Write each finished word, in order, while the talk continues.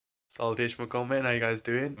Salutation comment, how you guys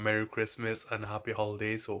doing? Merry Christmas and happy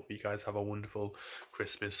holidays. Hope you guys have a wonderful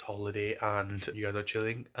Christmas holiday and you guys are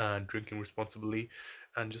chilling and drinking responsibly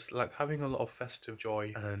and just like having a lot of festive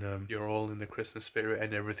joy and you're all in the Christmas spirit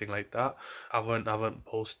and everything like that. I haven't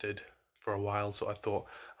posted for a while, so I thought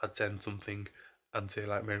I'd send something and say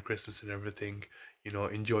like Merry Christmas and everything. You know,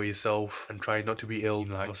 enjoy yourself and try not to be ill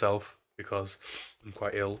like myself because I'm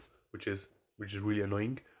quite ill, which is really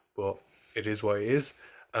annoying, but it is what it is.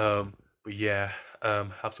 But yeah,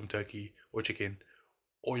 have some turkey or chicken,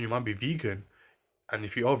 or you might be vegan. And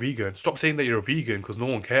if you are vegan, stop saying that you're a vegan because no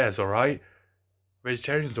one cares. All right,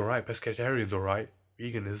 vegetarian's all right, pescatarian's all right.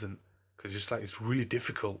 Vegan isn't because it's like it's really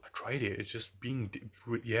difficult. I tried it. It's just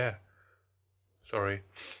yeah. Sorry,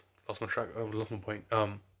 lost my track. I lost my point.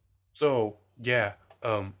 So yeah.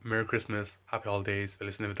 Merry Christmas, Happy Holidays,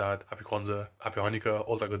 Feliz Navidad, Happy Kwanzaa, Happy Hanukkah,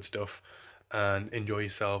 all that good stuff, and enjoy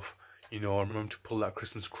yourself. You know, remember to pull that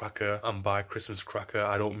Christmas cracker, and by Christmas cracker,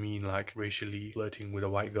 I don't mean like racially flirting with a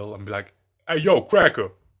white girl and be like, "Hey, yo, cracker,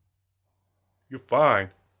 you're fine."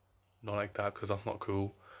 Not like that, because that's not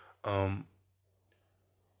cool. Um,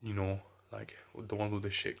 you know, like the one with the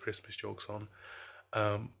shit Christmas jokes on.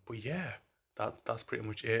 But yeah, that's pretty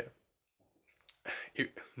much it.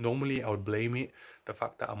 Normally I would blame it the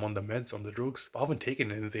fact that I'm on the meds, on the drugs, but I haven't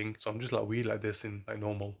taken anything, so I'm just like weird like this in like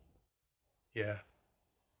normal. Yeah,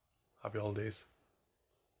 happy holidays.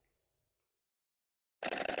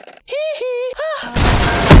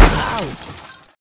 Out.